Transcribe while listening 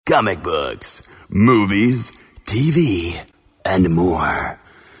comic books, movies, TV, and more.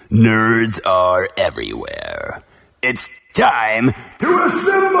 Nerds are everywhere. It's time to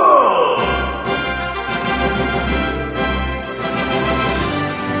assemble!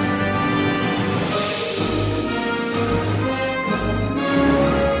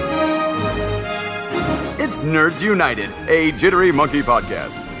 It's Nerds United, a Jittery Monkey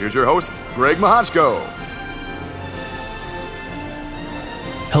podcast. Here's your host, Greg Mahochko.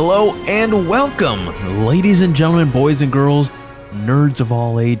 Hello and welcome, ladies and gentlemen, boys and girls, nerds of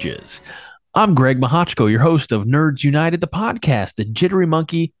all ages. I'm Greg Mahochko, your host of Nerds United, the podcast, the Jittery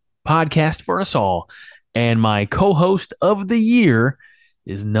Monkey podcast for us all. And my co-host of the year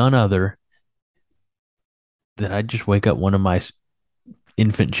is none other than I just wake up one of my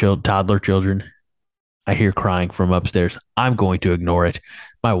toddler children. I hear crying from upstairs. I'm going to ignore it.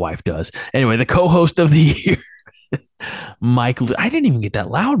 My wife does. Anyway, the co-host of the year, Mike. I didn't even get that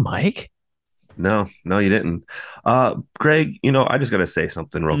loud, Mike. No, you didn't. Greg, I just got to say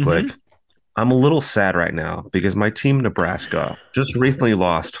something real quick. I'm a little sad right now because my team, Nebraska, just recently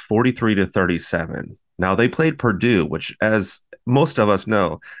lost 43-37. Now, they played Purdue, which, as most of us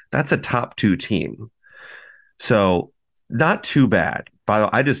know, that's a top 2 team. So, not too bad. By the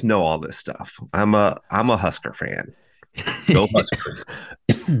way, I just know all this stuff. I'm a Husker fan. Go Huskers.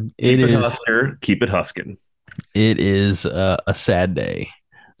 Keep it Husker. Keep it Huskin'. It is a sad day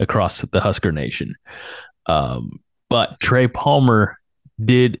across the Husker Nation. But Trey Palmer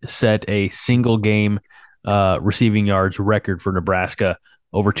did set a single game receiving yards record for Nebraska,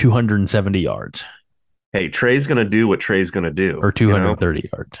 over 270 yards. Hey, Trey's going to do what Trey's going to do. Or 230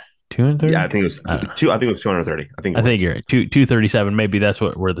 yards. 230? Yeah, I think it was 230. I think you're right. 237. Maybe that's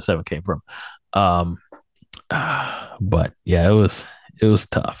where the 7 came from. But yeah, it was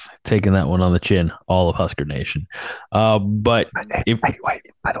tough taking that one on the chin, all of Husker Nation. But wait, by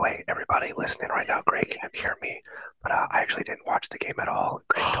the way, everybody listening right now, Greg can't hear me, but I actually didn't watch the game at all.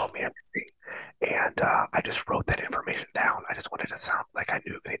 Greg told me everything, and I just wrote that information down. I just wanted to sound like I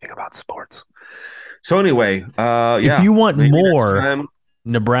knew anything about sports. So anyway, if you want more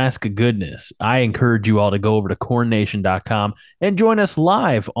Nebraska goodness, I encourage you all to go over to cornnation.com and join us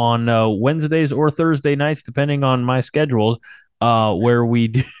live on Wednesdays or Thursday nights, depending on my schedules, where we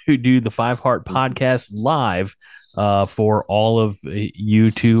do the 5 Heart podcast live for all of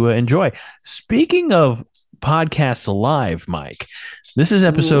you to enjoy. Speaking of podcasts live, Mike, this is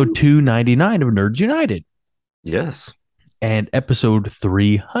episode 299 of Nerds United. Yes. And episode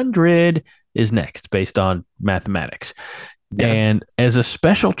 300 is next, based on mathematics. Yes. And as a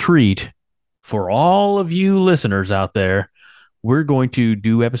special treat for all of you listeners out there, we're going to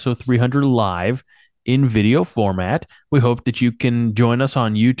do episode 300 live in video format. We hope that you can join us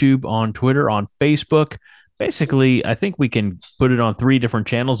on YouTube, on Twitter, on Facebook. Basically, I think we can put it on 3 different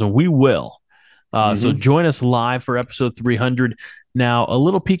channels, and we will. So join us live for episode 300. Now, a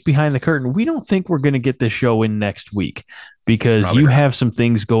little peek behind the curtain. We don't think we're going to get this show in next week because Probably not. Have some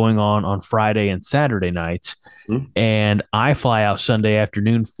things going on Friday and Saturday nights. And I fly out Sunday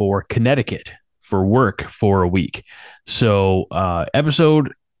afternoon for Connecticut for work for a week. So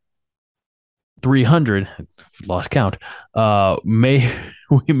episode 300, lost count, we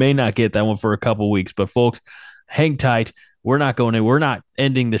may not get that one for a couple weeks, but folks, hang tight. We're not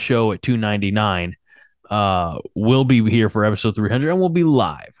ending the show at 299. We'll be here for episode 300 and we'll be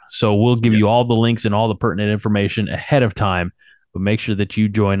live. So we'll give you all the links and all the pertinent information ahead of time, but make sure that you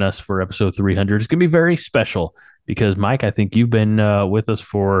join us for episode 300. It's going to be very special because, Mike, I think you've been with us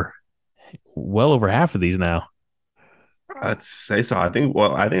for well over half of these now. I'd say so. I think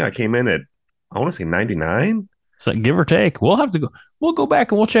I came in at, I want to say 99. So give or take. We'll go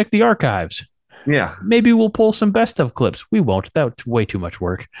back and we'll check the archives. Yeah. Maybe we'll pull some best of clips. We won't. That's way too much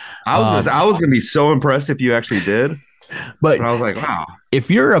work. I was going to be so impressed if you actually did. But I was like, wow. If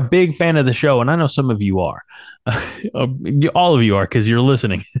you're a big fan of the show, and I know some of you are, all of you are because you're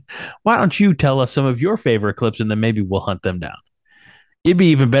listening, why don't you tell us some of your favorite clips and then maybe we'll hunt them down? It'd be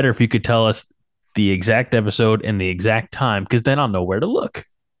even better if you could tell us the exact episode and the exact time, because then I'll know where to look.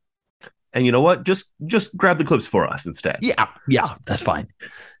 And you know what? Just grab the clips for us instead. Yeah, that's fine.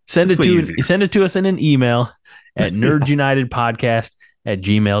 Send it to us in an email at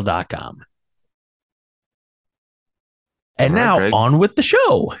nerdunitedpodcast@gmail.com. And now Greg. On with the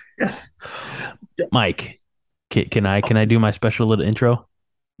show. Yes. Mike, can I do my special little intro?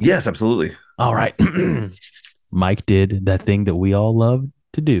 Yes, absolutely. All right. Mike did that thing that we all love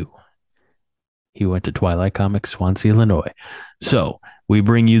to do. He went to Twilight Comics, Swansea, Illinois. So we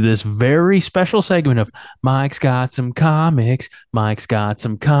bring you this very special segment of Mike's got some comics. Mike's got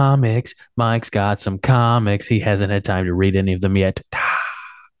some comics. Mike's got some comics. He hasn't had time to read any of them yet.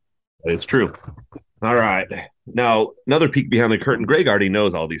 It's true. All right. Now, another peek behind the curtain. Greg already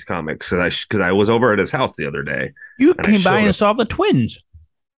knows all these comics because I was over at his house the other day. You and came by and saw the twins.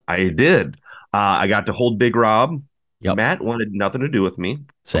 I did. I got to hold Big Rob. Yep. Matt wanted nothing to do with me.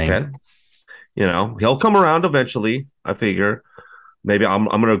 Same. Okay. He'll come around eventually. I figure maybe I'm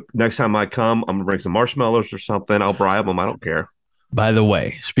gonna next time I come, I'm gonna bring some marshmallows or something. I'll bribe him. I don't care. By the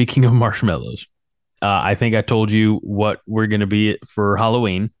way, speaking of marshmallows, I think I told you what we're going to be for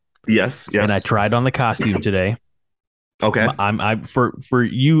Halloween. Yes. And I tried on the costume today. Okay. I'm for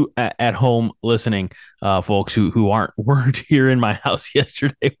you at home listening, folks who weren't here in my house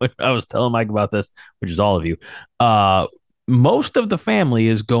yesterday when I was telling Mike about this, which is all of you. Most of the family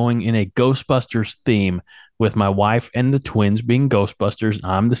is going in a Ghostbusters theme, with my wife and the twins being Ghostbusters.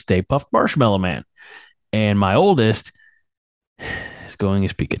 I'm the Stay Puft Marshmallow Man, and my oldest is going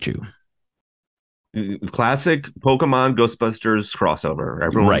as Pikachu. Classic Pokemon Ghostbusters crossover.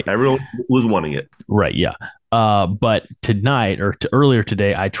 Everyone was wanting it. Right, yeah. But tonight earlier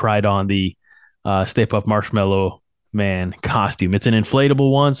today, I tried on the Stay Puft Marshmallow Man costume. It's an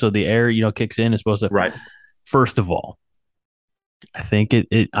inflatable one, so the air kicks in. It's supposed to. Right. First of all, I think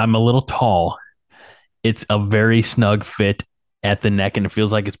I'm a little tall. It's a very snug fit at the neck, and it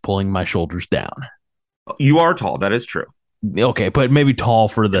feels like it's pulling my shoulders down. You are tall. That is true. Okay, but maybe tall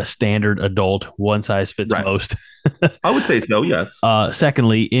for the standard adult. One size fits most. I would say so, yes.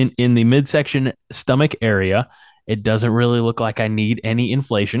 Secondly, in the midsection stomach area, it doesn't really look like I need any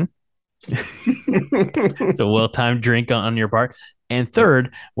inflation. It's a well-timed drink on your part. And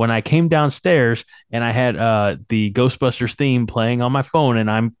third, when I came downstairs and I had the Ghostbusters theme playing on my phone, and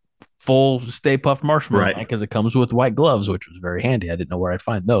I'm full Stay Puft Marshmallow because it comes with white gloves, which was very handy. I didn't know where I'd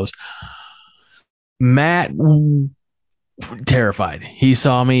find those. Matt, terrified. He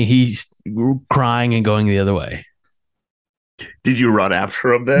saw me. He's crying and going the other way. Did you run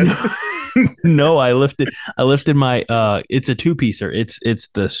after him then? No, I lifted my it's a two-piecer. It's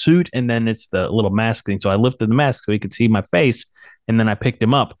the suit and then it's the little mask thing. So I lifted the mask so he could see my face, and then I picked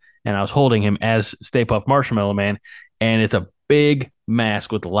him up and I was holding him as Stay Puft Marshmallow Man, and it's a big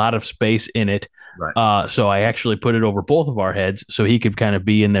mask with a lot of space in it. Right. So I actually put it over both of our heads so he could kind of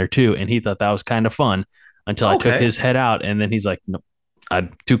be in there too, and he thought that was kind of fun until I took his head out, and then he's like, "No,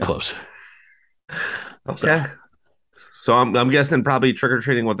 I'm too close." Okay. So I'm guessing probably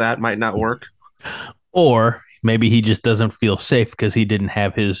trick-or-treating with that might not work. Or maybe he just doesn't feel safe because he didn't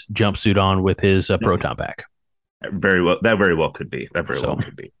have his jumpsuit on with his proton pack. Very well. That very well could be. Well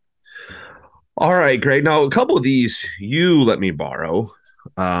could be. All right, great. Now, a couple of these you let me borrow.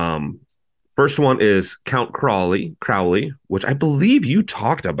 First one is Count Crowley, which I believe you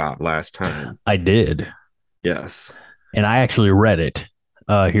talked about last time. I did. Yes. And I actually read it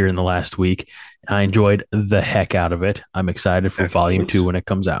here in the last week. I enjoyed the heck out of it. I'm excited for volume 2 when it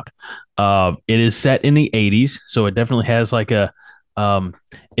comes out. It is set in the 80s, so it definitely has like a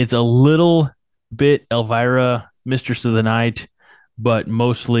it's a little bit Elvira, Mistress of the Night, but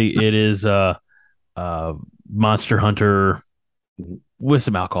mostly it is Monster Hunter with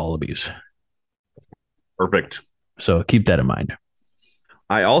some alcohol abuse. Perfect. So keep that in mind.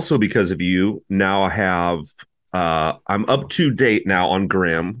 I also, because of you, now have I'm up to date now on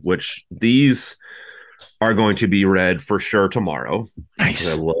Grimm, which these are going to be read for sure tomorrow.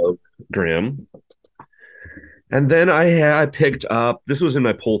 Nice. I love Grimm. And then I picked up, this was in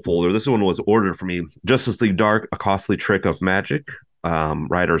my pull folder. This one was ordered for me. Justice League Dark, A Costly Trick of Magic.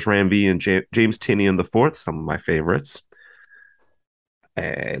 Writers Ramby and James Tynion IV, some of my favorites.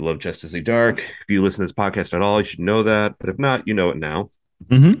 I love Justice League Dark. If you listen to this podcast at all, you should know that. But if not, you know it now.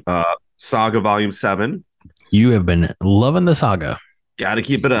 Mm-hmm. Saga Volume 7. You have been loving the saga. Got to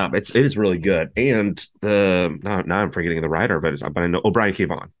keep it up. It is really good. And now I'm forgetting the writer, but I know O'Brien K.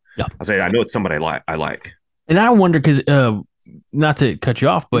 Vaughn. Yeah. I'll say I know it's somebody I like. And I wonder because not to cut you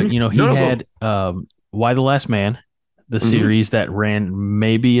off, but he had Why the Last Man, the series that ran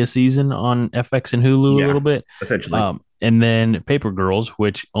maybe a season on FX and Hulu a little bit, essentially. And then Paper Girls,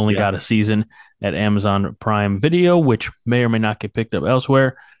 which only got a season at Amazon Prime Video, which may or may not get picked up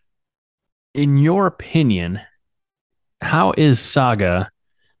elsewhere. In your opinion, how is Saga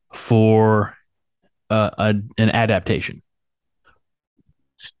for an adaptation?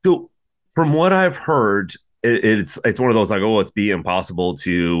 So, from what I've heard, it's one of those like, it's be impossible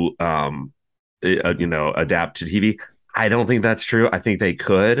to adapt to TV. I don't think that's true. I think they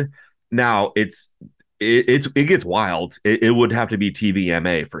could. Now it gets wild. It would have to be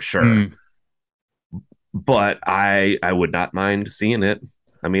TVMA for sure. But I would not mind seeing it.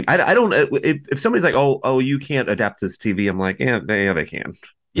 I mean, I don't. If somebody's like, oh, you can't adapt this TV, I'm like, yeah, they can.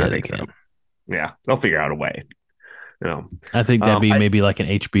 Yeah, they can. So. Yeah, they'll figure out a way. You know, I think that'd be maybe like an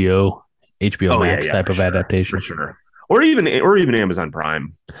HBO Max type of adaptation. for sure, or even Amazon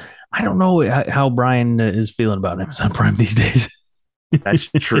Prime. I don't know how Brian is feeling about Amazon Prime these days.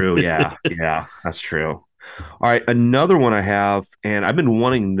 That's true. Yeah, that's true. All right, another one I have, and I've been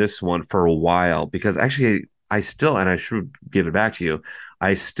wanting this one for a while because actually and I should give it back to you.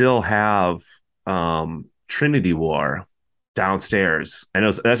 I still have Trinity War downstairs. I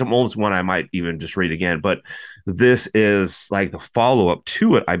know that's almost one I might even just read again, but this is like the follow-up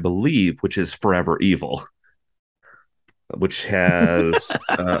to it, I believe, which is Forever Evil, which has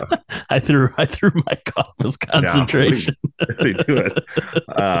I threw my office concentration. Yeah, do it.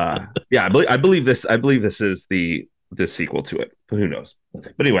 Yeah, I believe this is the sequel to it, but who knows?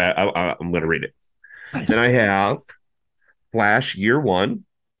 But anyway, I'm going to read it. Nice. Then I have Flash Year One.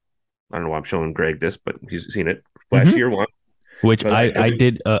 I don't know why I'm showing Greg this, but he's seen it. Flash Year One, which I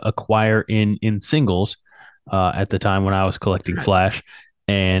did acquire in singles at the time when I was collecting Flash,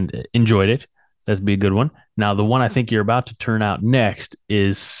 and enjoyed it. That'd be a good one. Now, the one I think you're about to turn out next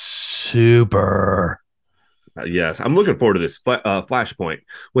is super. Yes, I'm looking forward to this Flashpoint,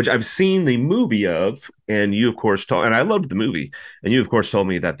 which I've seen the movie of, and you, of course, and I loved the movie, and you, of course, told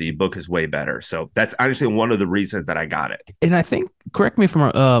me that the book is way better. So that's actually one of the reasons that I got it. And I think, correct me if I'm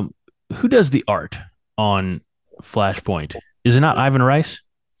wrong, who does the art on Flashpoint? Is it not Ivan Reis?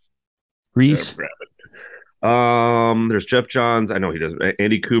 Reese? There's Jeff Johns. I know he does.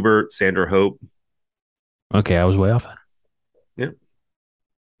 Andy Kubert, Sandra Hope. Okay, I was way off. Yeah.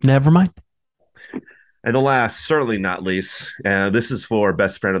 Never mind. And the last, certainly not least, this is for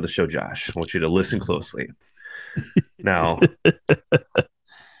best friend of the show, Josh. I want you to listen closely. Now,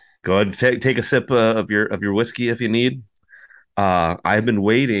 go ahead and take a sip of your whiskey if you need. I've been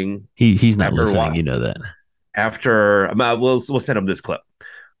waiting. He's not listening. You know that. After we'll send him this clip.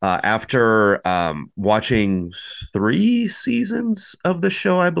 After watching 3 seasons of the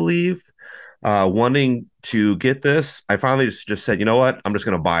show, I believe, wanting to get this, I finally just said, you know what? I'm just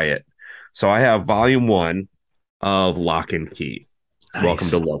going to buy it. So I have volume 1 of Lock and Key. Nice. Welcome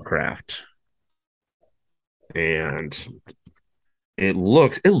to Lovecraft. And it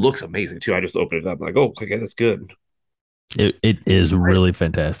looks amazing too. I just opened it up like, oh, okay, that's good. It is really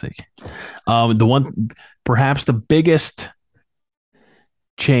fantastic. The one, perhaps the biggest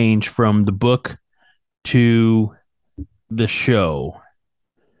change from the book to the show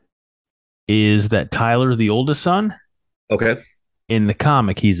is that Tyler, the oldest son, okay, in the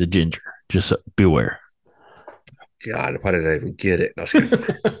comic, he's a ginger. Just beware. God, why did I even get it?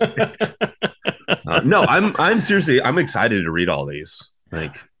 No, I'm seriously, I'm excited to read all these.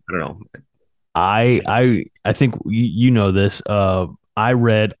 Like, I don't know. I think you know this. I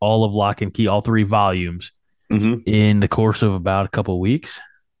read all of Lock and Key, all 3 volumes, in the course of about a couple of weeks.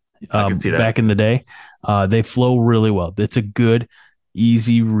 I can see that. Back in the day, they flow really well. It's a good,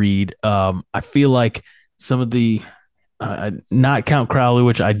 easy read. I feel like some of the not Count Crowley,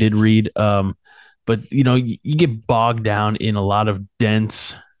 which I did read, but you get bogged down in a lot of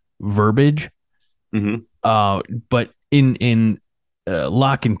dense verbiage. But in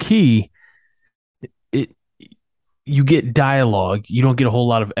Lock and Key, you get dialogue. You don't get a whole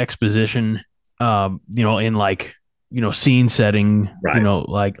lot of exposition. In like scene setting.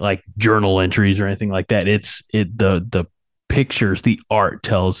 Right. Like journal entries or anything like that. The pictures, the art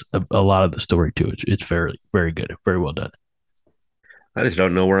tells a lot of the story too. It's very, very good, very well done. I just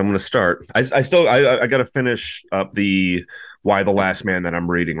don't know where I'm going to start. I got to finish up the Y the Last Man that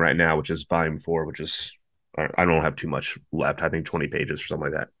I'm reading right now, which is volume 4, which is I don't have too much left. I think 20 pages or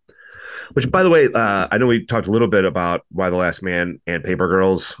something like that. Which, by the way, I know we talked a little bit about Y the Last Man and Paper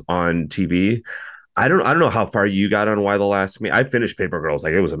Girls on TV. I don't know how far you got on Y the Last Man. I finished Paper Girls,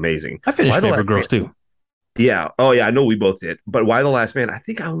 like it was amazing. I finished Paper Girls too. Yeah. Oh, yeah. I know we both did. But Y the Last Man, I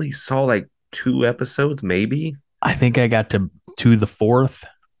think I only saw like 2 episodes, maybe. I think I got to the 4th.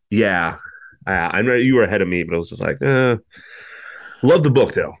 Yeah. I know you were ahead of me, but I was just like, love the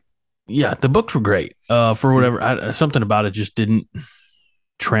book, though. Yeah, the books were great. For whatever, something about it just didn't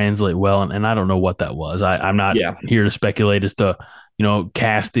translate well. And I don't know what that was. I'm not here to speculate as to,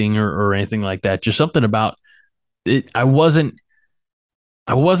 casting or anything like that. Just something about it. I wasn't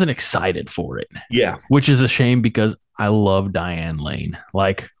excited for it. Yeah. Which is a shame because I love Diane Lane.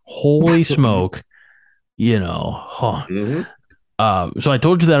 Like, holy smoke, So I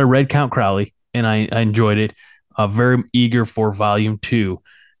told you that I read Count Crowley and I enjoyed it. Very eager for volume 2.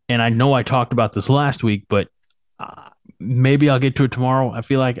 And I know I talked about this last week, but maybe I'll get to it tomorrow. I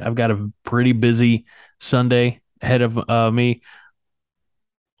feel like I've got a pretty busy Sunday ahead of me.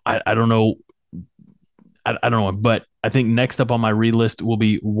 I don't know. I don't know, but I think next up on my read list will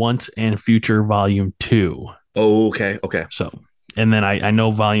be Once and Future Volume 2. Oh, okay. Okay. So, and then I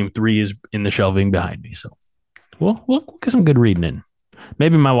know volume 3 is in the shelving behind me. So we'll get some good reading in.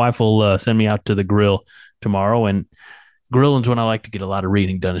 Maybe my wife will send me out to the grill tomorrow, and grilling's when I like to get a lot of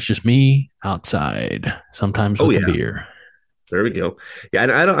reading done. It's just me outside, sometimes Oh with a yeah. beer. There we go. Yeah,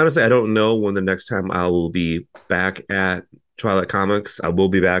 and I don't honestly I don't know when the next time I will be back at Twilight Comics. I will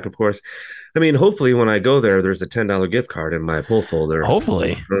be back, of course. I mean, hopefully when I go there, there's a $10 gift card in my pull folder.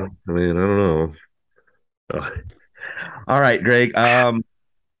 Hopefully. I mean, I don't know. Ugh. All right, Greg.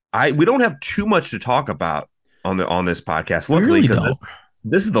 We don't have too much to talk about on this podcast. We Luckily, really because don't.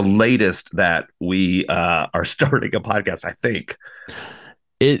 this is the latest that we are starting a podcast, I think.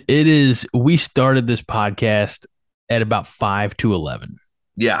 It is. We started this podcast at about 5 to 11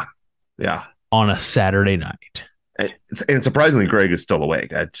 Yeah. Yeah. on a Saturday night. And surprisingly, Greg is still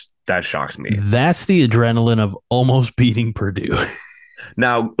awake. That shocks me. That's the adrenaline of almost beating Purdue.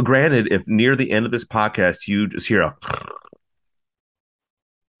 Now, granted, if near the end of this podcast you just hear a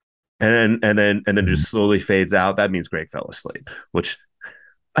and then just slowly fades out, that means Greg fell asleep, which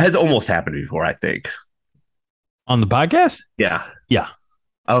has almost happened before, I think. On the podcast? Yeah. Yeah.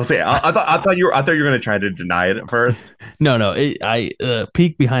 I was saying, I thought you were going to try to deny it at first. No. I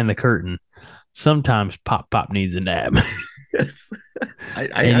peek behind the curtain. Sometimes Pop needs a nap. Yes,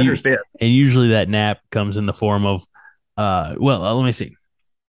 I understand. And usually that nap comes in the form of, let me see.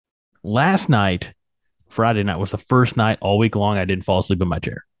 Last night, Friday night, was the first night all week long I didn't fall asleep in my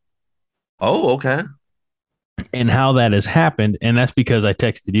chair. Oh, okay. And how that has happened, and that's because I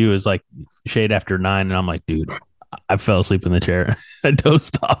texted you, is like shade after 9, and I'm like, dude, I fell asleep in the chair. I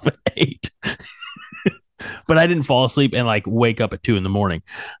dozed off at 8. But I didn't fall asleep and like wake up at 2 in the morning.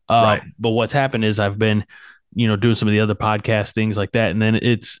 Right. But what's happened is I've been, doing some of the other podcast things like that. And then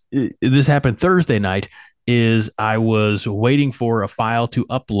this happened Thursday night. Is I was waiting for a file to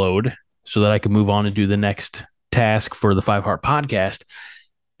upload so that I could move on and do the next task for the 5 Heart podcast.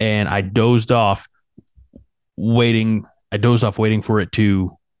 And I dozed off waiting for it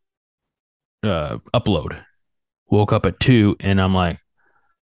to upload. Woke up at 2 and I'm like,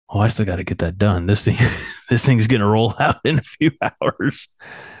 oh, I still got to get that done. This thing's going to roll out in a few hours.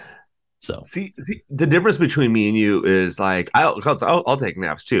 So see, the difference between me and you is like I'll take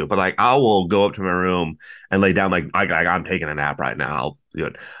naps too, but like I will go up to my room and lay down like I'm taking a nap right now. I'll do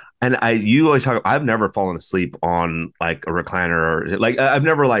it. And you always talk. I've never fallen asleep on like a recliner, or like I've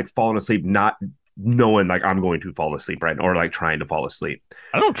never like fallen asleep not knowing like I'm going to fall asleep right now, or like trying to fall asleep.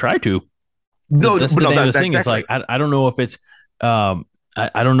 I don't try to. No, that's the damnedest thing. It's like I don't know if it's I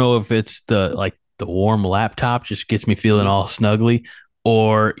don't know if it's the warm laptop just gets me feeling all snuggly,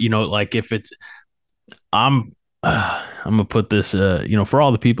 or like if it's I'm gonna put this for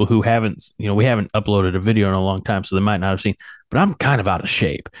all the people who haven't we haven't uploaded a video in a long time, so they might not have seen, but I'm kind of out of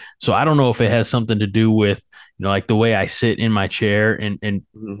shape, so I don't know if it has something to do with like the way I sit in my chair, and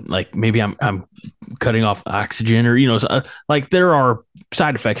like maybe I'm cutting off oxygen, or so, like there are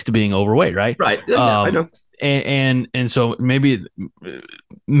side effects to being overweight, right? Right. Yeah, I know. And so maybe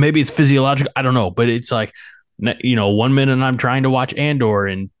it's physiological. I don't know, but it's like 1 minute I'm trying to watch Andor,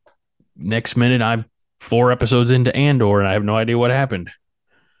 and next minute I'm 4 episodes into Andor, and I have no idea what happened.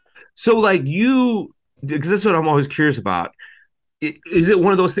 So like because this is what I'm always curious about. Is it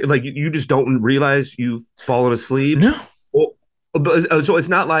one of those things like you just don't realize you've fallen asleep? No. So it's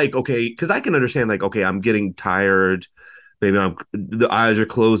not like, okay, because I can understand like, okay, I'm getting tired. Maybe the eyes are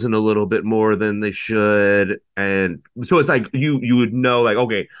closing a little bit more than they should, and so it's like you would know like,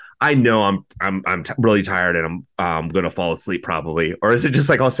 okay, I know I'm really tired and I'm gonna fall asleep probably, or is it just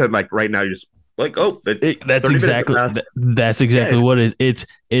like all of a sudden like right now you're just like, oh, that's exactly what it is.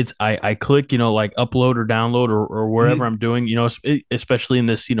 It's I click like upload or download or wherever I'm doing especially in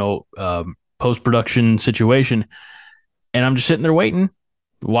this post production situation, and I'm just sitting there waiting,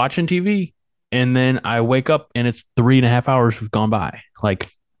 watching TV. And then I wake up and it's 3.5 hours have gone by, like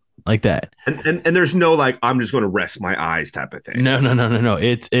that. And there's no like I'm just going to rest my eyes type of thing. No.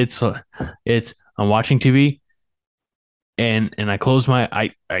 It's I'm watching TV, and I close my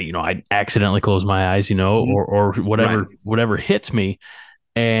I accidentally close my eyes, or whatever hits me,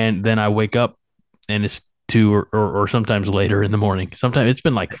 and then I wake up and it's 2 or sometimes later in the morning. Sometimes it's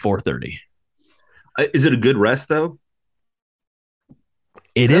been like 4:30. Is it a good rest though?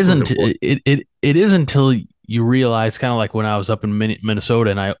 It isn't. It is until you realize, kind of like when I was up in Minnesota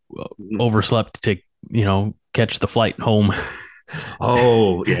and I overslept to catch the flight home.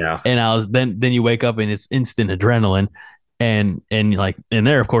 Oh yeah. And I was then you wake up and it's instant adrenaline, and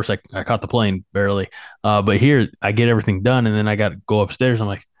there of course I caught the plane barely, but here I get everything done and then I got to go upstairs. I'm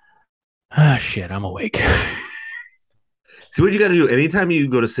like, shit, I'm awake. See what you got to do anytime you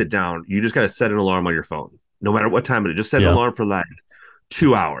go to sit down. You just got to set an alarm on your phone. no matter what time it is. Just set an alarm for like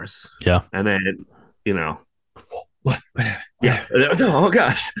 2 hours. Yeah. And then, you know, what? Yeah. Oh,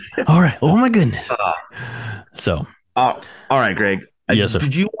 gosh. All right. Oh, my goodness. So. All right, Greg. Yes, sir.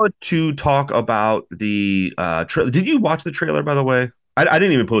 Did you want to talk about the trailer? Did you watch the trailer, by the way? I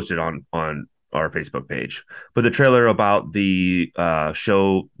didn't even post it on our Facebook page, but the trailer about the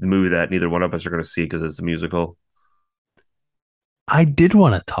show, the movie that neither one of us are going to see because it's a musical. I did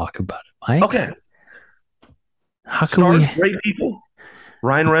want to talk about it, Mike. Okay. How can we? Great people.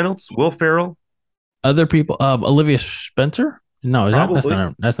 Ryan Reynolds, Will Ferrell. Other people, Olivia Spencer? No, that's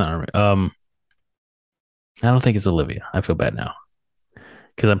not her. I don't think it's Olivia. I feel bad now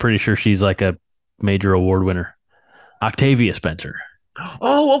because I'm pretty sure she's like a major award winner. Octavia Spencer.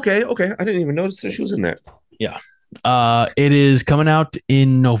 Oh, okay. I didn't even notice that she was in that. Yeah. It is coming out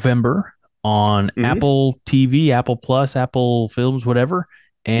in November on Apple TV, Apple Plus, Apple Films, whatever.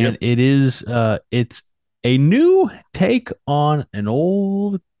 And it is it's a new take on an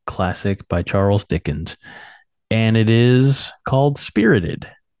old classic by Charles Dickens, and it is called Spirited,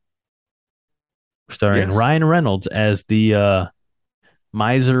 starring Ryan Reynolds as the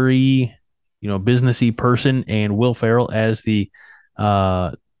misery, businessy person, and Will Ferrell as the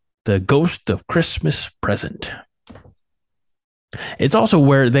ghost of Christmas present. It's also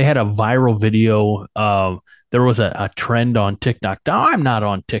where they had a viral video. There was a trend on TikTok. Now, I'm not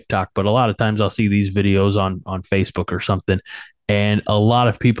on TikTok, but a lot of times I'll see these videos on Facebook or something. And a lot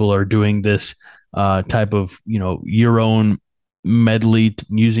of people are doing this type of, your own medley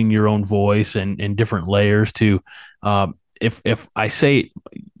using your own voice and different layers to, if I say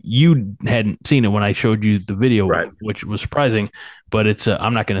you hadn't seen it when I showed you the video, right, which was surprising, but it's,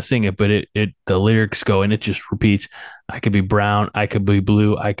 I'm not going to sing it, but the lyrics go and it just repeats. I could be brown. I could be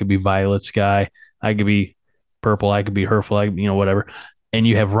blue. I could be violet sky. I could be purple. I could be hurtful. Whatever. And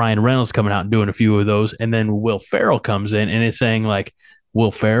you have Ryan Reynolds coming out and doing a few of those. And then Will Ferrell comes in and it's saying like,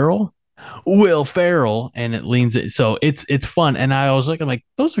 Will Ferrell. And it leans it. So it's fun. And I was looking like,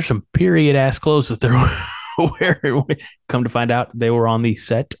 those are some period ass clothes that they're wearing. Come to find out they were on the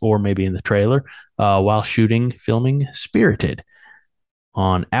set or maybe in the trailer while filming Spirited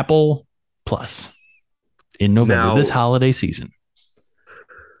on Apple Plus in November, this holiday season.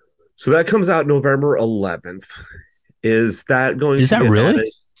 So that comes out November 11th. Is that going to be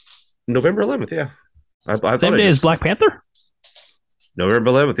really? November 11th, yeah. I Same day as Black Panther?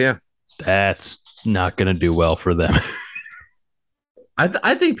 November 11th, yeah. That's not going to do well for them.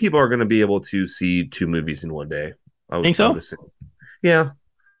 I think people are going to be able to see two movies in one day. Think so? Yeah.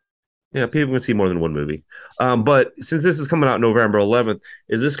 Yeah, people can see more than one movie. But since this is coming out November 11th,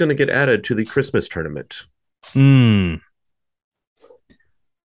 is this going to get added to the Christmas tournament? I'd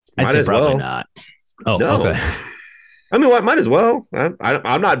say probably not. Oh, no. Okay. I mean, might as well.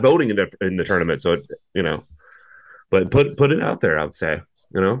 I'm not voting in the tournament, so but put it out there. I would say,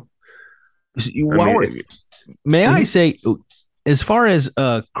 May I say, as far as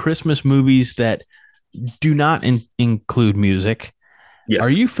Christmas movies that do not include music, yes, are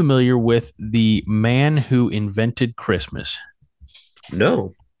you familiar with The Man Who Invented Christmas?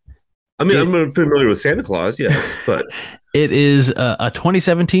 No. I mean, I'm familiar with Santa Claus, yes, but it is a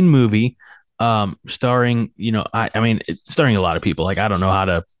 2017 movie starring, starring a lot of people. Like, I don't know how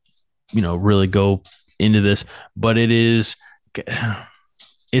to, really go into this, but it's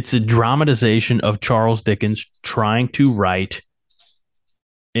a dramatization of Charles Dickens trying to write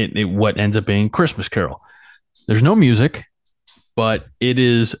what ends up being Christmas Carol. There's no music, but it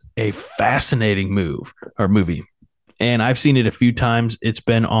is a fascinating movie. And I've seen it a few times. It's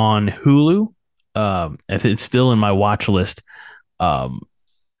been on Hulu. It's still in my watch list.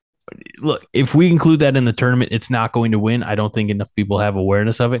 Look, if we include that in the tournament, it's not going to win. I don't think enough people have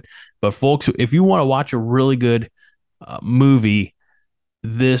awareness of it. But folks, if you want to watch a really good movie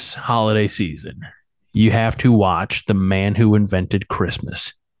this holiday season, you have to watch The Man Who Invented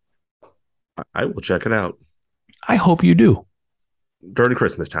Christmas. I will check it out. I hope you do. During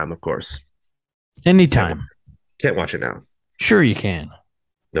Christmas time, of course. Anytime. Can't watch it now. Sure you can.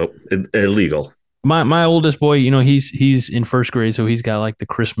 Nope. Illegal. My oldest boy, he's in first grade, so he's got like the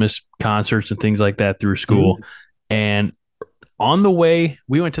Christmas concerts and things like that through school. Mm-hmm. And on the way,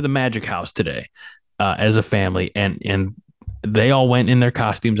 we went to the Magic House today as a family, and they all went in their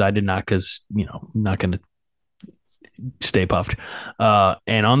costumes. I did not because, I'm not going to stay puffed.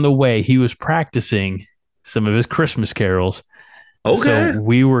 And on the way, he was practicing some of his Christmas carols. Okay. So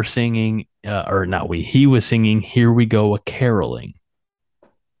we were singing, he was singing "Here We Go A-Caroling."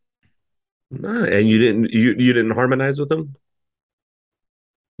 And you didn't harmonize with him?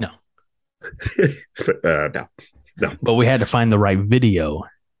 No. No. But we had to find the right video,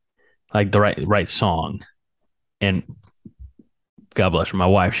 like the right song. And God bless her, my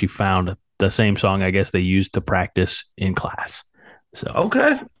wife, she found the same song I guess they used to practice in class. So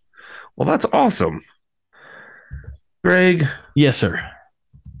Okay. Well, that's awesome. Greg, yes, sir.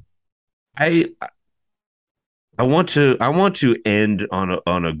 I I want to end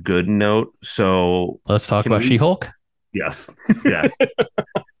on a good note. So Let's talk can about we? She-Hulk. Yes. Yes.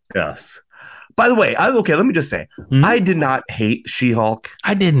 Yes. By the way, okay, let me just say, Hmm? I did not hate She-Hulk.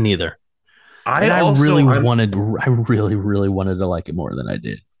 I didn't either. I And also I really, really wanted to like it more than I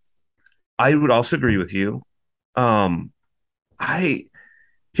did. I would also agree with you. Um I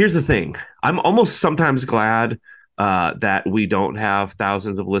Here's the thing. I'm almost sometimes glad that we don't have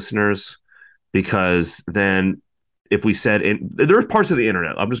thousands of listeners, because then if we said there's parts of the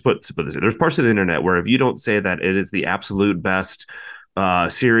internet, I'm just put this, there's parts of the internet where if you don't say that it is the absolute best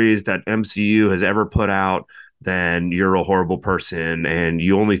series that MCU has ever put out, then you're a horrible person and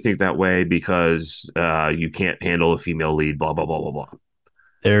you only think that way because you can't handle a female lead, blah blah blah blah blah.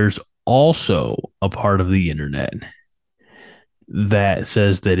 There's also a part of the internet that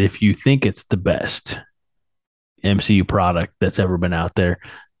says that if you think it's the best MCU product that's ever been out there,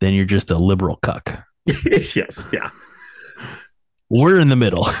 then you're just a liberal cuck. Yes, yeah, We're in the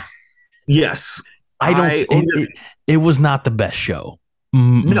middle. yes. I don't. It was not the best show.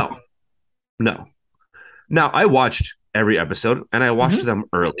 No, no. Now I watched every episode and I watched them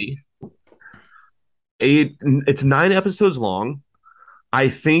early. It's 9 episodes long. I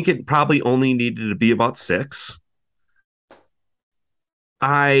think it probably only needed to be about 6.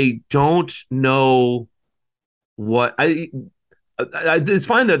 I don't know what it's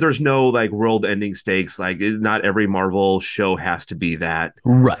fine that there's no like world ending stakes. Like not every Marvel show has to be that.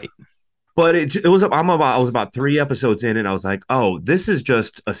 Right. But I was about 3 episodes in and I was like, oh, this is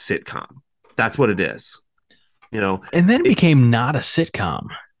just a sitcom. That's what it is. And then it became not a sitcom.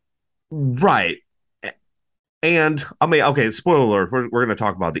 Right. And I mean, okay, spoiler alert, we're going to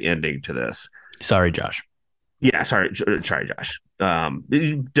talk about the ending to this. Sorry, Josh. Yeah, sorry, Josh.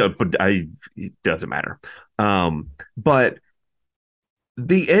 It doesn't matter. But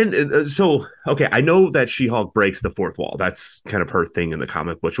the end. So, okay, I know that She-Hulk breaks the fourth wall. That's kind of her thing in the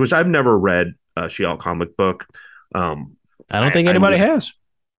comic book, which I've never read a She-Hulk comic book. I don't think anybody has.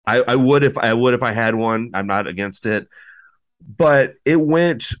 I would if I had one. I'm not against it, but it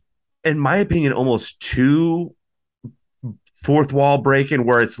went, in my opinion, almost too fourth wall breaking,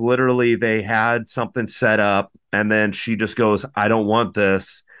 where it's literally they had something set up and then she just goes, I don't want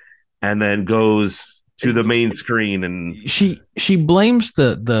this, and then goes to the main screen. And she blames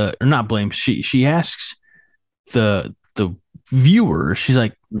the or not blames, she asks the viewer, she's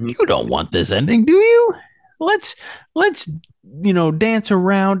like, you don't want this ending, do you? Let's dance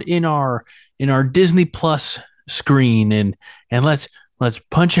around in our Disney Plus screen and let's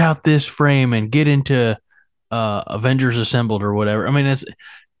punch out this frame and get into Avengers Assembled or whatever. I mean, it's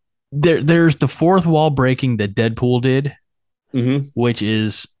there's the fourth wall breaking that Deadpool did, which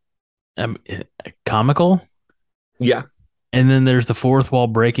is comical. Yeah. And then there's the fourth wall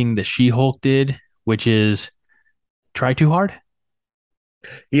breaking that She-Hulk did, which is try too hard.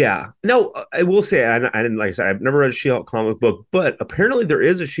 Yeah. No, I will say, I didn't, like I said, I've never read a She-Hulk comic book, but apparently there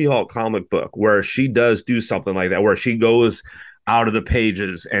is a She-Hulk comic book where she does do something like that, where she goes out of the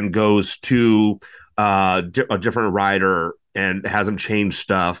pages and goes to a different writer and has him change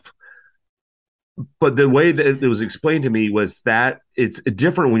stuff. But the way that it was explained to me was that it's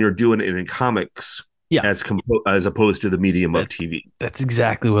different when you're doing it in comics, as opposed to the medium of TV. That's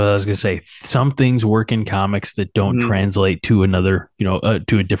exactly what I was going to say. Some things work in comics that don't translate to another,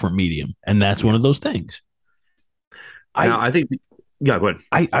 to a different medium, and that's one of those things. I think, go ahead.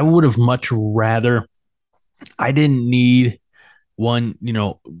 I would have much rather. I didn't need one,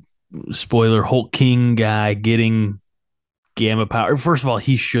 spoiler, Hulk King guy getting gamma power. First of all,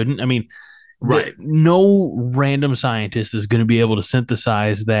 he shouldn't. I mean, right? No random scientist is going to be able to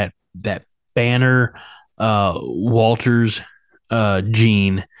synthesize that Banner Walters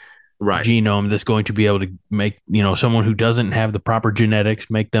genome that's going to be able to make someone who doesn't have the proper genetics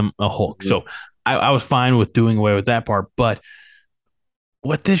make them a Hulk. So I was fine with doing away with that part, but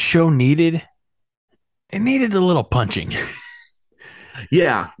what this show needed, it needed a little punching.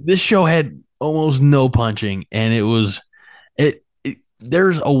 Yeah, this show had almost no punching, and it was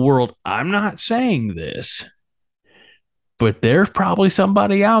there's a world. I'm not saying this, but there's probably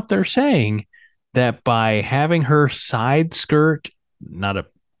somebody out there saying that by having her side skirt, not a,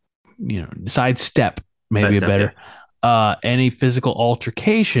 side step, maybe a better, any physical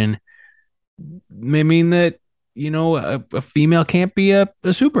altercation may mean that, a female can't be a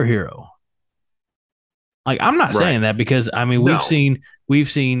superhero. Like, I'm not Right. saying that because I mean No. we've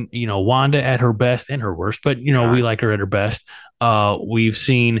seen Wanda at her best and her worst, but we like her at her best. We've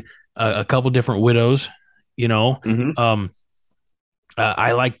seen a couple different widows. Mhm.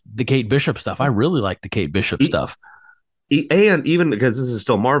 I like the Kate Bishop stuff. I really like the Kate Bishop E- stuff. And even because this is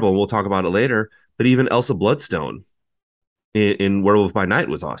still Marvel, and we'll talk about it later. But even Elsa Bloodstone in Werewolf by Night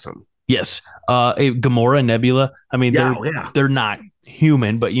was awesome. Yes, Gamora, Nebula. I mean, they're not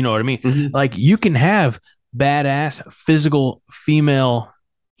human, but you know what I mean. Mhm. Like, you can have badass physical female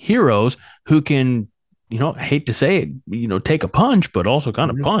heroes who can, I hate to say it, take a punch, but also kind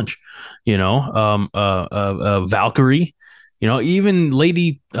of Mhm. punch. Valkyrie. Even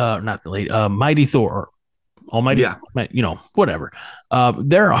Lady, not the lady, Mighty Thor, Almighty. Yeah. Whatever.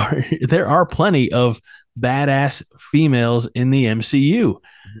 There are plenty of badass females in the MCU.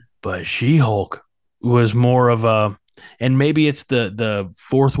 But She-Hulk was more of a, and maybe it's the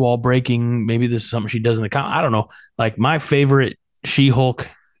fourth wall breaking. Maybe this is something she does in the comic. I don't know. Like, my favorite She-Hulk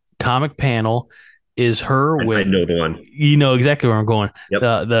comic panel is her with. I know the one. You know exactly where I'm going. Yep.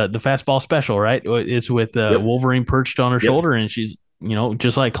 The fastball special, right? It's with Yep. Wolverine perched on her shoulder, and she's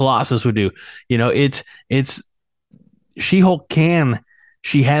just like Colossus would do. It's She-Hulk can.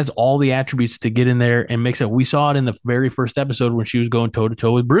 She has all the attributes to get in there and mix it. We saw it in the very first episode when she was going toe to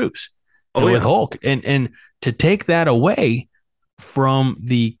toe with Bruce, with Hulk, and to take that away from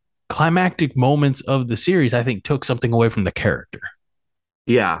the climactic moments of the series, I think took something away from the character.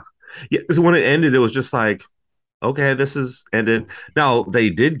 Yeah. Because when it ended, it was just like, okay, this is ended. Now they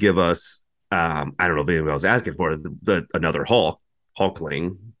did give us, I don't know if anybody was asking for the another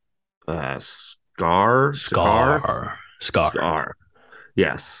Hulkling, Scar.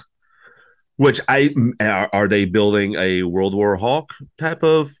 Yes. Which are they building a World War Hulk type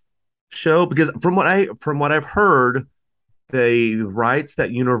of show? Because from what I've heard, the rights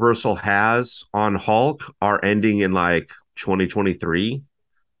that Universal has on Hulk are ending in like 2023,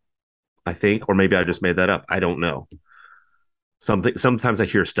 I think, or maybe I just made that up. I don't know. Sometimes I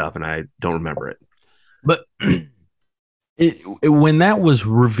hear stuff and I don't remember it. But when that was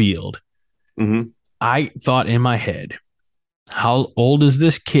revealed, mm-hmm. I thought in my head, how old is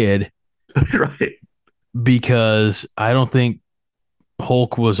this kid? Right. Because I don't think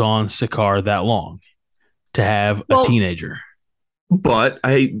Hulk was on Sakaar that long to have a teenager. But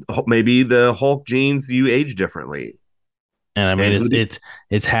maybe the Hulk genes, you age differently. And I mean,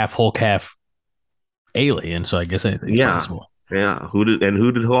 it's half Hulk, half alien. So I guess anything's possible. Yeah. Who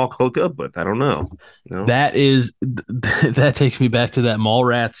did Hulk hook up with? I don't know. That takes me back to that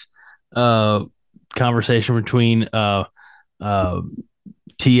Mallrats conversation between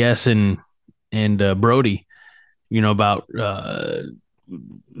TS and Brody, about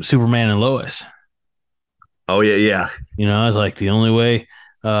Superman and Lois. Oh yeah. I was like, the only way.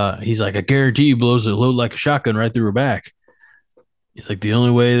 He's like, I guarantee he blows a load like a shotgun right through her back. He's like, the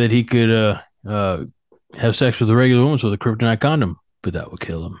only way that he could have sex with a regular woman was with a kryptonite condom, but that would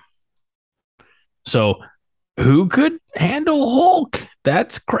kill him. So, who could handle Hulk?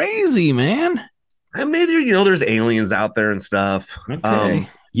 That's crazy, man. I mean, there's aliens out there and stuff. Okay.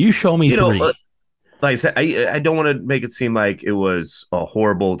 You show me three. Like I said, I don't want to make it seem like it was a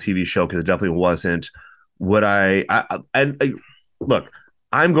horrible TV show, because it definitely wasn't. Would I look,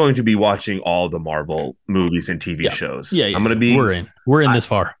 I'm going to be watching all the Marvel movies and TV shows. Yeah, I'm going to be. We're in this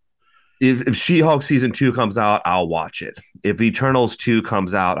far. If She-Hulk season 2 comes out, I'll watch it. If Eternals 2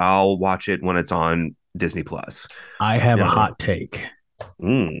 comes out, I'll watch it when it's on Disney Plus. I have a hot take.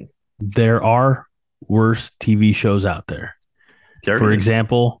 Mm. There are worse TV shows out there. For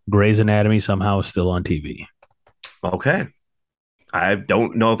example, Grey's Anatomy somehow is still on TV. Okay. I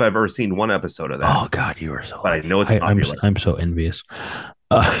don't know if I've ever seen one episode of that. Oh God, you are so. But I know it's popular. I'm so envious.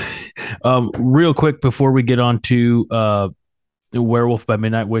 Real quick before we get on to Werewolf by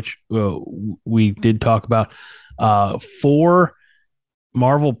Midnight, which we did talk about, 4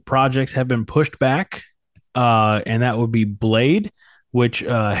 Marvel projects have been pushed back, and that would be Blade, which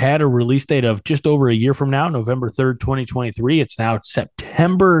had a release date of just over a year from now, November 3rd, 2023. It's now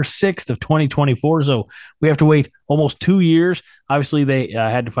September 6th of 2024. So we have to wait almost 2 years. Obviously, they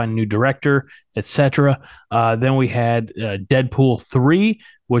had to find a new director, etc. Then we had Deadpool 3,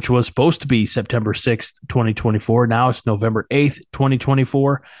 which was supposed to be September 6th, 2024. Now it's November 8th,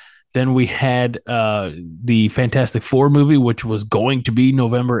 2024. Then we had the Fantastic Four movie, which was going to be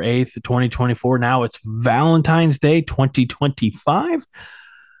November 8th, 2024. Now it's Valentine's Day, 2025.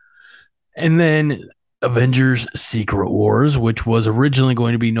 And then Avengers Secret Wars, which was originally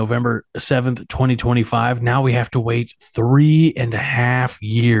going to be November 7th, 2025. Now we have to wait 3.5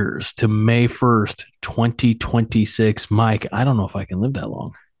 years to May 1st, 2026. Mike, I don't know if I can live that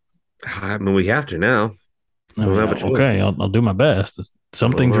long. I mean, we have to now. I Don't mean, have a choice. okay, I'll do my best.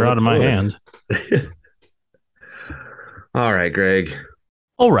 Some things are out of my hands. All right, Greg.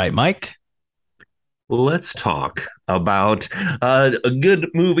 All right, Mike. Let's talk about a good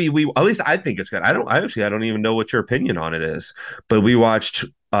movie. At least I think it's good. I don't even know what your opinion on it is, but we watched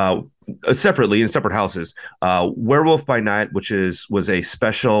separately in separate houses. Werewolf by Night, which was a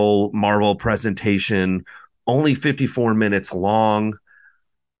special Marvel presentation, only 54 minutes long.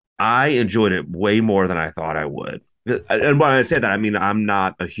 I enjoyed it way more than I thought I would. And when I say that, I mean I'm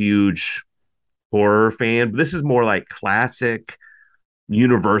not a huge horror fan, but this is more like classic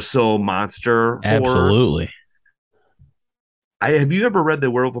Universal monster horror. Absolutely. Have you ever read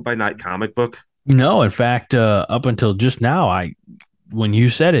the Werewolf by Night comic book? No, in fact, up until just now, when you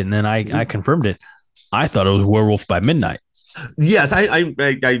said it and then I confirmed it, I thought it was Werewolf by Midnight. Yes, I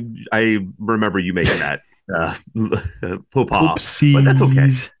remember you making that faux pas, but that's okay.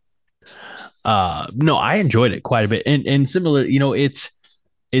 No, I enjoyed it quite a bit, and similar,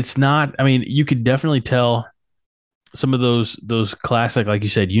 it's not. I mean, you could definitely tell some of those classic, like you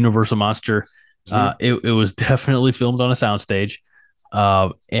said, Universal monster. It was definitely filmed on a soundstage,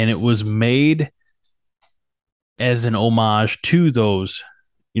 and it was made as an homage to those,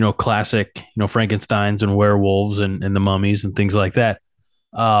 classic, Frankensteins and werewolves and the mummies and things like that.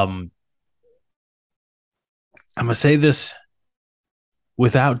 I'm gonna say this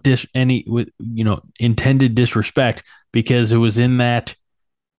without intended disrespect, because it was in that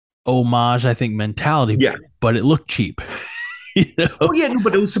homage, I think, mentality. Yeah, but it looked cheap. Oh yeah, no,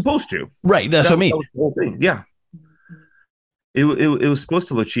 but it was supposed to. Right, that's what I mean. That was the whole thing. Yeah, it was supposed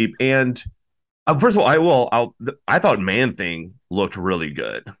to look cheap. And first of all, I thought Man Thing looked really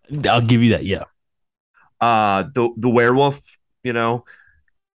good. I'll give you that. Yeah. The werewolf,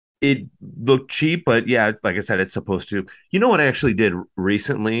 it looked cheap, but yeah, like I said, it's supposed to. You know what I actually did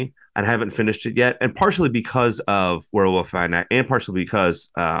recently, and I haven't finished it yet, and partially because of Werewolf by Night, and partially because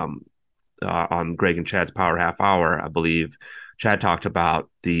on Greg and Chad's Power Half Hour, I believe Chad talked about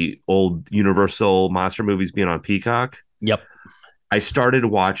the old Universal monster movies being on Peacock. Yep. I started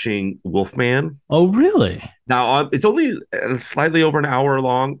watching Wolfman. Oh, really? Now it's only slightly over an hour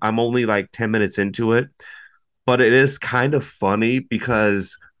long. I'm only like 10 minutes into it, but it is kind of funny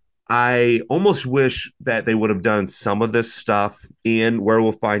because I almost wish that they would have done some of this stuff in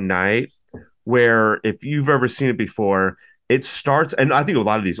Werewolf by Night, where if you've ever seen it before, it starts, and I think a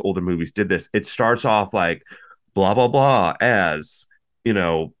lot of these older movies did this. It starts off like blah blah blah as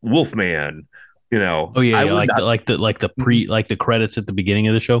Wolfman. Oh yeah, like the credits at the beginning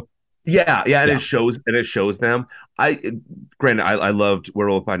of the show. Yeah, and it shows them. Granted, I loved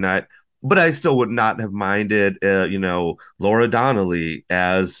Werewolf by Night, but I still would not have minded, Laura Donnelly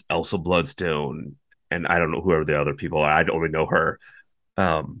as Elsa Bloodstone, and I don't know whoever the other people are. I don't really know her.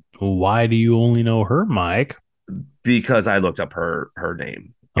 Why do you only know her, Mike? Because I looked up her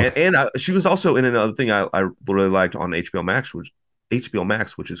name, okay. and she was also in another thing I really liked on HBO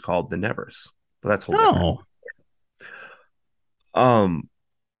Max, which is called The Nevers. But that's whole.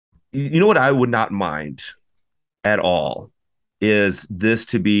 You know what I would not mind at all is this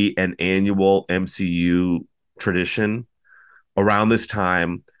to be an annual MCU tradition around this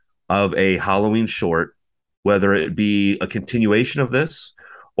time of a Halloween short, whether it be a continuation of this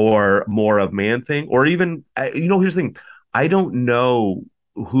or more of Man Thing, or even, here's the thing. I don't know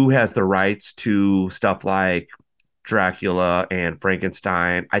who has the rights to stuff like Dracula and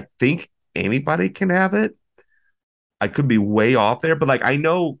Frankenstein. I think anybody can have it. I could be way off there, but like I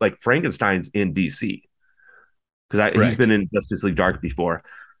know like Frankenstein's in DC because he's been in Justice League Dark before.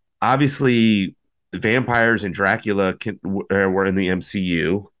 Obviously, vampires and Dracula were in the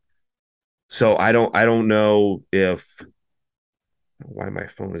MCU, so I don't know if why my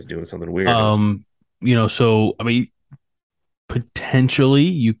phone is doing something weird. So I mean, potentially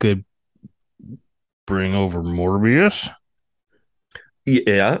you could bring over Morbius.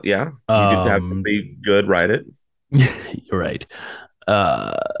 Yeah. You could have somebody good write it. You're right.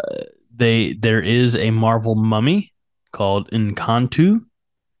 There is a Marvel mummy called Encanto.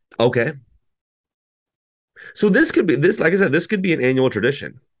 Okay. So this could be like I said, this could be an annual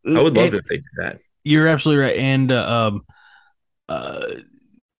tradition. I would love to think that. You're absolutely right. And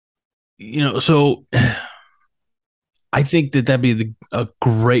so I think that'd be a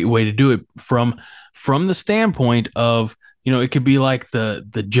great way to do it from the standpoint of, it could be like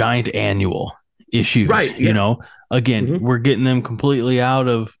the giant annual issues, right? Yeah. Again, we're getting them completely out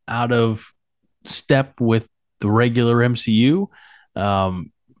of step with the regular MCU.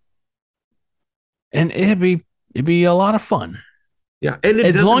 And it'd be a lot of fun. Yeah, and it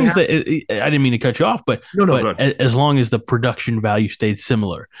as doesn't long as have- I didn't mean to cut you off, but No, go ahead. as long as the production value stayed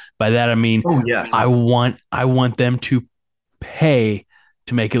similar. By that I mean, Oh yes, I want them to pay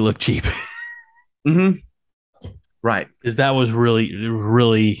to make it look cheap. mm-hmm. Right. Because that was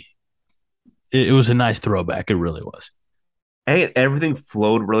really, it was a nice throwback. It really was. And everything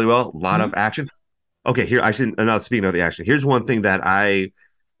flowed really well. A lot of action. Okay, here I should. Not speaking of the action. Here's one thing that I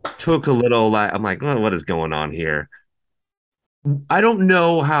took a little. I'm like, oh, what is going on here? I don't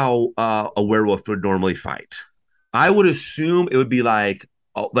know how a werewolf would normally fight. I would assume it would be like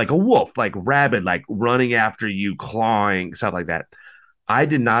a wolf, like rabid, like running after you, clawing, stuff like that. I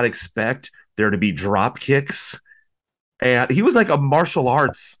did not expect there to be drop kicks, and he was like a martial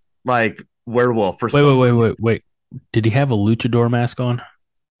arts like werewolf. Wait. Did he have a luchador mask on?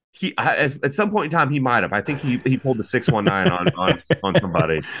 At some point in time he might have. I think he pulled the 619 on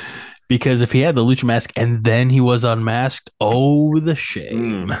somebody. Because if he had the lucha mask and then he was unmasked, oh, the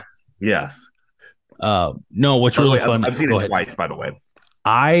shame. Yes. No, what's really fun. I've seen it twice, by the way.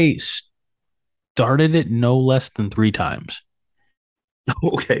 I started it no less than 3 times.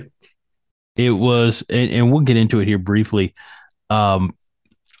 Okay. It was, and we'll get into it here briefly.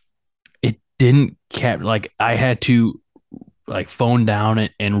 It didn't like I had to like phone down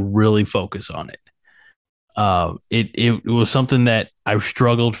it and really focus on it. It was something that I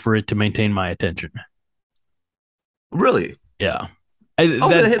struggled for it to maintain my attention. Really? Yeah.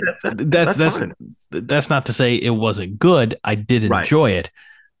 That's not to say it wasn't good. I did enjoy it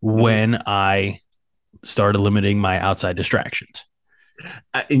when I started limiting my outside distractions.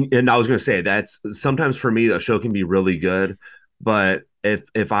 And I was going to say that's sometimes for me, a show can be really good, but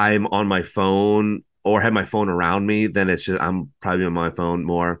if I'm on my phone or have my phone around me, then it's just I'm probably on my phone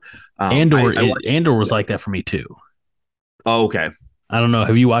more. Andor was like that for me too. Oh, okay. I don't know.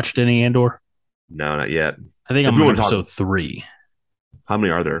 Have you watched any Andor? No, not yet. I think I'm on episode 3. How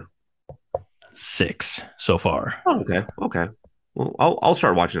many are there? 6 so far. Oh, okay. Well, I'll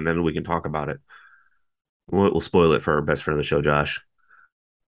start watching and then we can talk about it. We'll spoil it for our best friend of the show, Josh.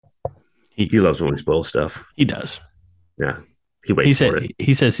 He loves when we spoil stuff. He does. Yeah. He waits for it.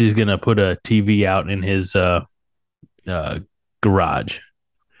 He says he's going to put a TV out in his garage.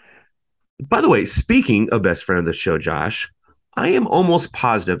 By the way, speaking of best friend of the show, Josh, I am almost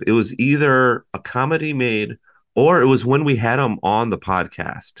positive it was either a comedy made or it was when we had him on the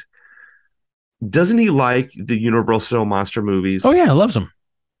podcast. Doesn't he like the Universal monster movies? Oh, yeah, he loves them.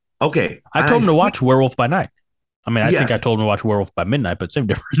 Okay. I told him to watch Werewolf by Night. I mean, I think I told him to watch Werewolf by Midnight, but same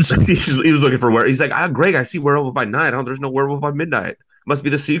difference. He was looking for where he's like, Greg, I see Werewolf by Night. Oh, there's no Werewolf by Midnight. Must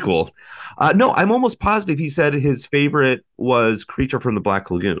be the sequel. No, I'm almost positive he said his favorite was Creature from the Black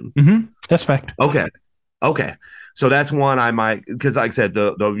Lagoon. Mm-hmm. That's fact. Okay. So that's one I might, because like I said,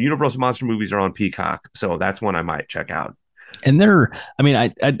 the Universal monster movies are on Peacock. So that's one I might check out. And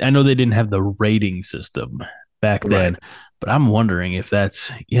I know they didn't have the rating system back then, but I'm wondering if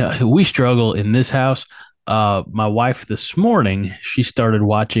that's, we struggle in this house. My wife this morning, she started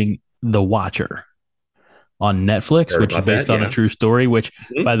watching The Watcher on Netflix, which is based on a true story, which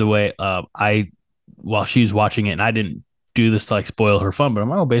by the way, while she's watching it, and I didn't do this to like spoil her fun, but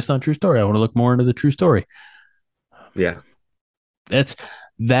I'm based on a true story. I want to look more into the true story. Yeah. That's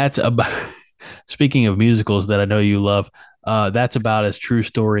about, speaking of musicals that I know you love, that's about as true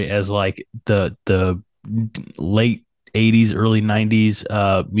story as like the late 80s, early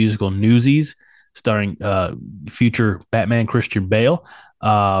 90s musical Newsies, starring future Batman Christian Bale.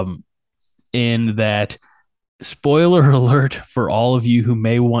 In that, spoiler alert for all of you who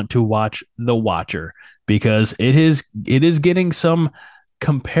may want to watch The Watcher, because it is getting some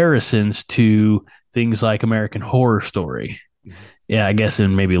comparisons to things like American Horror Story. Yeah, I guess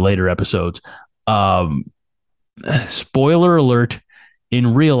in maybe later episodes. Spoiler alert,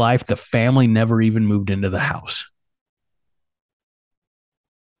 in real life, the family never even moved into the house.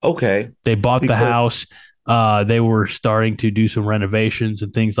 Okay. They bought the house. They were starting to do some renovations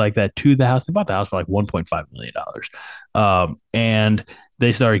and things like that to the house. They bought the house for like $1.5 million. And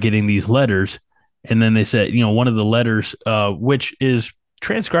they started getting these letters. And then they said, one of the letters, which is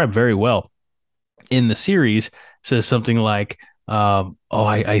transcribed very well in the series, says something like,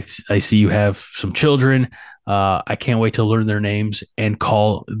 I see you have some children. I can't wait to learn their names and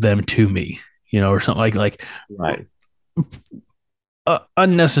call them to me, or something like right.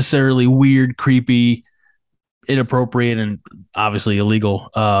 Unnecessarily weird, creepy, inappropriate, and obviously illegal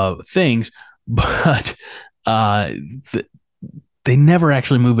things, but they never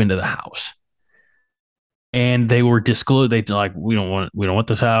actually move into the house. And they were disclosed. They like, we don't want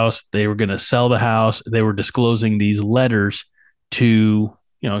this house. They were going to sell the house. They were disclosing these letters to,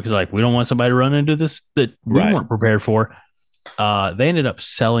 because like, we don't want somebody to run into this that we weren't prepared for. They ended up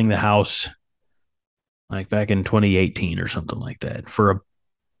selling the house like back in 2018 or something like that for a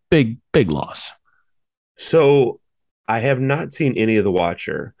big loss. So I have not seen any of The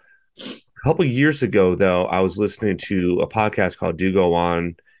Watcher. A couple years ago, though, I was listening to a podcast called Do Go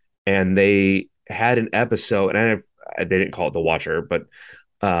On, and they had an episode, and they didn't call it The Watcher, but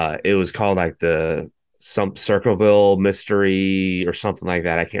it was called like some Circleville mystery or something like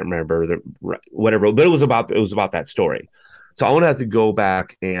that. I can't remember whatever, but it was about that story. So I want to have to go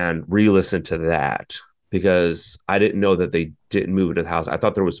back and re-listen to that because I didn't know that they didn't move into the house. I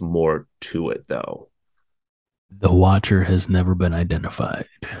thought there was more to it, though. The Watcher has never been identified.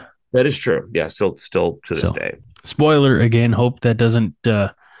 That is true. Yeah, still to this day. Spoiler again. Hope that doesn't.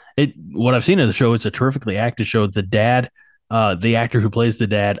 What I've seen of the show, it's a terrifically acted show. The dad, the actor who plays the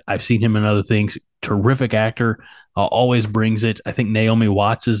dad, I've seen him in other things. Terrific actor, always brings it. I think Naomi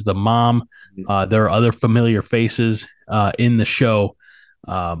Watts is the mom. There are other familiar faces in the show,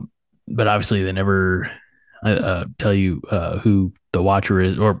 but obviously they never tell you who the Watcher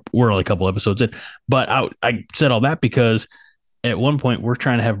is, or we're only a couple episodes in. But I said all that because at one point we're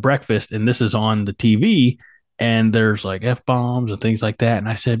trying to have breakfast and this is on the TV and there's like F-bombs and things like that. And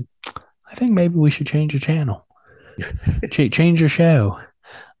I said, I think maybe we should change the channel, change your show.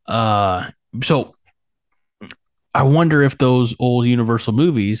 So I wonder if those old Universal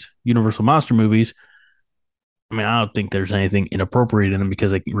Monster movies, I mean, I don't think there's anything inappropriate in them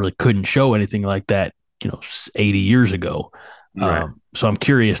because they really couldn't show anything like that, 80 years ago. Right. So I'm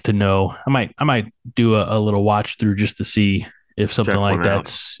curious to know. I might do a little watch through just to see if something like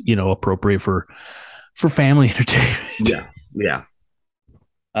that's appropriate for family entertainment. Yeah.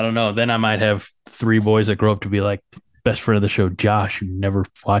 I don't know. Then I might have 3 boys that grow up to be like best friend of the show, Josh, who never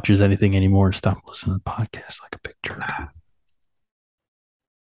watches anything anymore and stop listening to podcasts like a big jerk.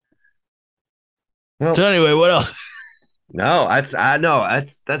 Well, so anyway, what else? No, that's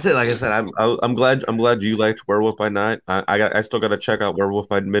it. Like I said, I'm glad you liked Werewolf by Night. I still got to check out Werewolf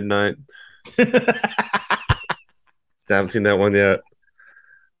by Midnight. Still haven't seen that one yet.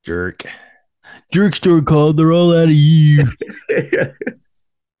 Jerk store called. They're all out of you.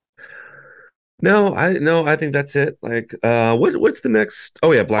 No, I think that's it. Like, what's the next?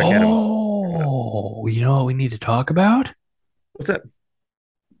 Oh yeah, Black Adam. Oh, you know what we need to talk about? What's that?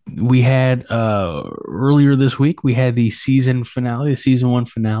 We had earlier this week, we had the season 1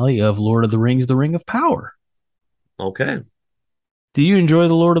 finale of Lord of the Rings, The Ring of Power. Okay. Do you enjoy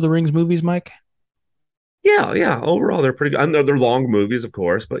the Lord of the Rings movies, Mike? Yeah. Overall, they're pretty good. I know they're long movies, of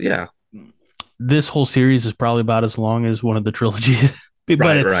course, but yeah. This whole series is probably about as long as one of the trilogies.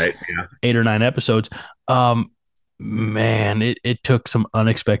 But it's right. Yeah. 8 or 9 episodes. Man, it took some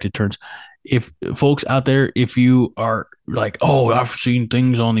unexpected turns. If folks out there, if you are like, oh, I've seen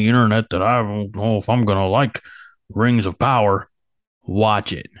things on the internet that I don't know if I'm gonna like Rings of Power,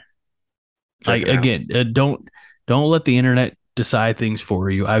 watch it. Like again, don't let the internet decide things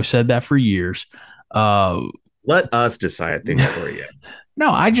for you. I've said that for years. Let us decide things for you.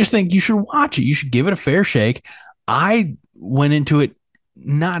 No, I just think you should watch it. You should give it a fair shake. I went into it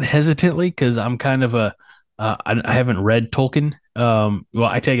not hesitantly because I'm kind of I haven't read Tolkien. Well,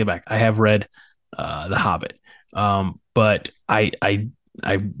 I take it back. I have read The Hobbit, but I've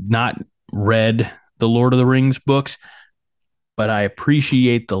not read the Lord of the Rings books. But I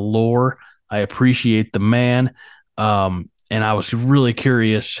appreciate the lore. I appreciate the man, and I was really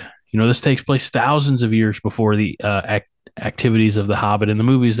curious. This takes place thousands of years before the activities of The Hobbit and the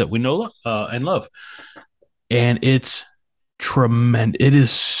movies that we know and love, and it's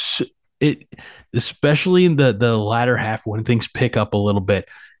tremendous. It especially in the latter half when things pick up a little bit.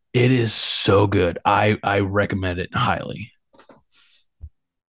 It is so good. I recommend it highly.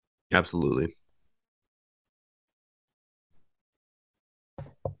 Absolutely.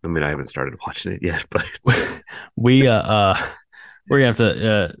 I mean, I haven't started watching it yet, but we're gonna have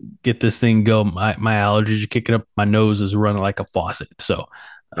to get this thing go. My allergies are kicking up. My nose is running like a faucet. So,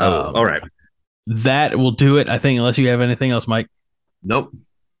 all right, that will do it. I think, unless you have anything else, Mike. Nope.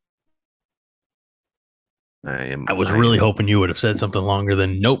 I was really hoping you would have said something longer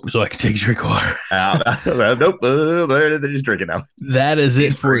than nope, so I could take a drink of water. Nope. They're just drinking now. That is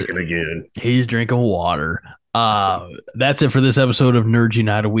it for again. He's drinking water. That's it for this episode of Nerds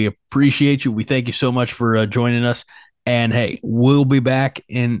United. We appreciate you. We thank you so much for joining us. And hey, we'll be back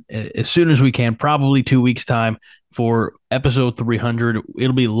in as soon as we can, probably 2 weeks time for episode 300.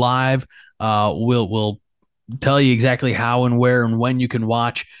 It'll be live. We'll tell you exactly how and where and when you can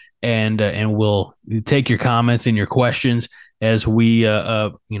watch. And we'll take your comments and your questions as we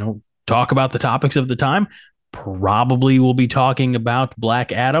talk about the topics of the time. Probably we'll be talking about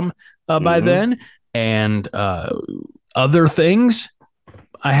Black Adam by then, and other things,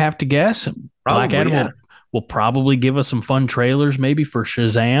 I have to guess. Black Adam will probably give us some fun trailers, maybe for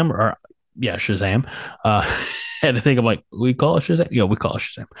Shazam Shazam. Had to think of we call it Shazam. Yeah, we call it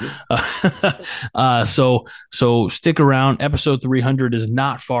Shazam. So stick around. Episode 300 is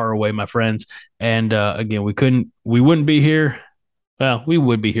not far away, my friends. And again, we wouldn't be here. Well, we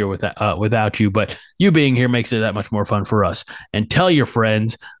would be here without you, but you being here makes it that much more fun for us. And tell your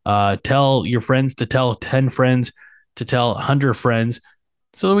friends, tell your friends to tell 10 friends to tell 100 friends,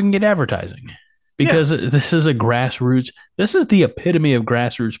 so that we can get advertising. Because this is this is the epitome of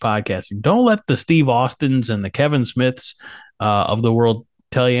grassroots podcasting. Don't let the Steve Austins and the Kevin Smiths of the world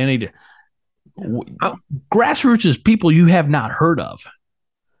tell you grassroots is people you have not heard of.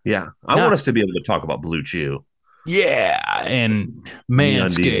 Yeah. I want us to be able to talk about Blue Chew. Yeah. And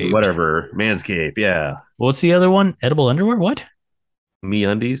Manscaped. Manscaped. Yeah. What's the other one? Edible underwear? What?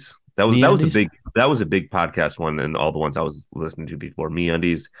 MeUndies. That was a big podcast one, and all the ones I was listening to before.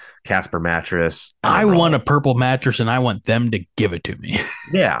 MeUndies, Casper mattress. I want a purple mattress, and I want them to give it to me.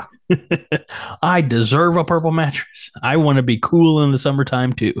 Yeah, I deserve a purple mattress. I want to be cool in the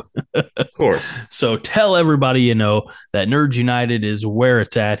summertime too. Of course. So tell everybody you know that Nerds United is where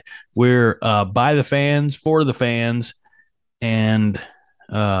it's at. We're by the fans, for the fans, and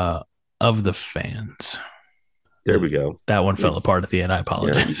of the fans. There we go. That one fell apart at the end. I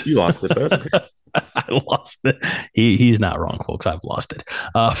apologize. Yeah, you lost it. Okay. I lost it. He's not wrong, folks. I've lost it.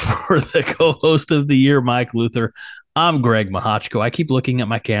 For the co-host of the year, Mike Luther, I'm Greg Mahochko. I keep looking at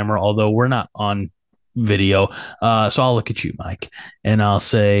my camera, although we're not on video. So I'll look at you, Mike, and I'll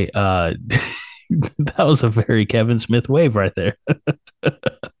say, that was a very Kevin Smith wave right there.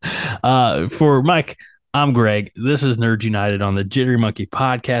 For Mike, I'm Greg. This is Nerds United on the Jittery Monkey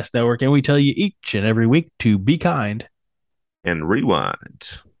Podcast Network, and we tell you each and every week to be kind and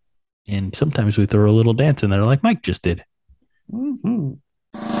rewind. And sometimes we throw a little dance in there like Mike just did. Mm-hmm.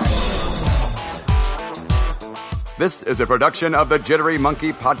 This is a production of the Jittery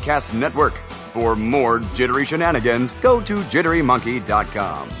Monkey Podcast Network. For more jittery shenanigans, go to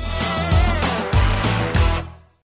jitterymonkey.com.